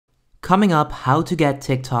coming up, how to get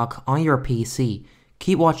TikTok on your PC.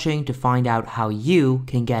 Keep watching to find out how you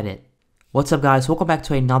can get it. What's up guys, welcome back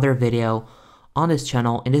to another video on this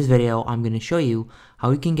channel. In this video, I'm going to show you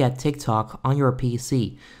how you can get TikTok on your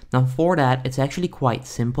PC. Now for that, it's actually quite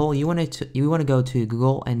simple. You want to go to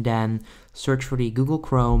Google and then search for the Google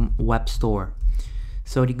Chrome Web Store.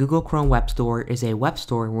 So the Google Chrome Web Store is a web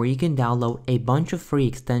store where you can download a bunch of free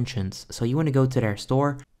extensions. So you want to go to their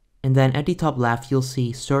store, and then at the top left, you'll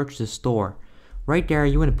see search the store. Right there,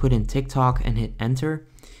 you want to put in TikTok and hit enter,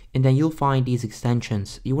 and then you'll find these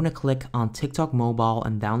extensions. You want to click on TikTok Mobile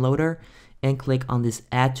and Downloader and click on this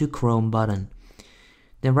Add to Chrome button.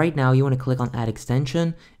 Then right now, you want to click on Add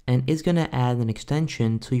Extension, and it's going to add an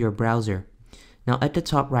extension to your browser. Now at the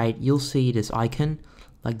top right, you'll see this icon,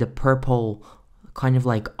 like the purple kind of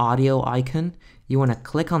like audio icon. You want to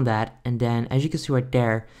click on that, and then as you can see right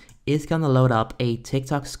there, it's gonna load up a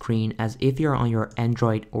TikTok screen as if you're on your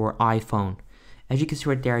Android or iPhone. As you can see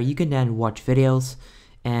right there, you can then watch videos,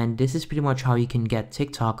 and this is pretty much how you can get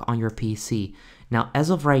TikTok on your PC. Now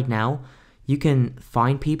as of right now, you can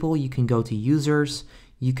find people, you can go to users,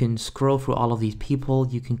 you can scroll through all of these people,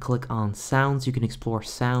 you can click on sounds, you can explore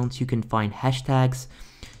sounds, you can find hashtags,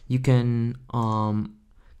 you can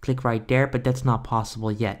click right there, but that's not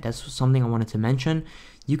possible yet. That's something I wanted to mention.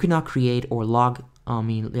 You cannot create or log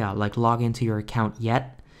into your account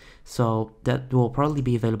yet. So that will probably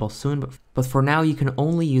be available soon. But for now, you can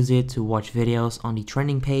only use it to watch videos on the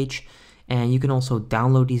trending page. And you can also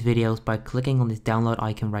download these videos by clicking on this download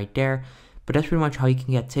icon right there. But that's pretty much how you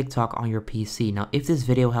can get TikTok on your PC. Now, if this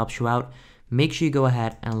video helps you out, make sure you go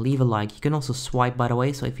ahead and leave a like. You can also swipe, by the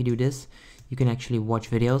way. So if you do this, you can actually watch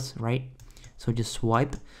videos, right? So just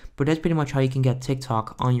swipe. But that's pretty much how you can get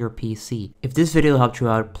TikTok on your PC. If this video helped you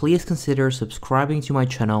out, please consider subscribing to my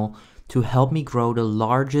channel to help me grow the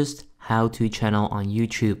largest how-to channel on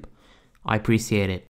YouTube. I appreciate it.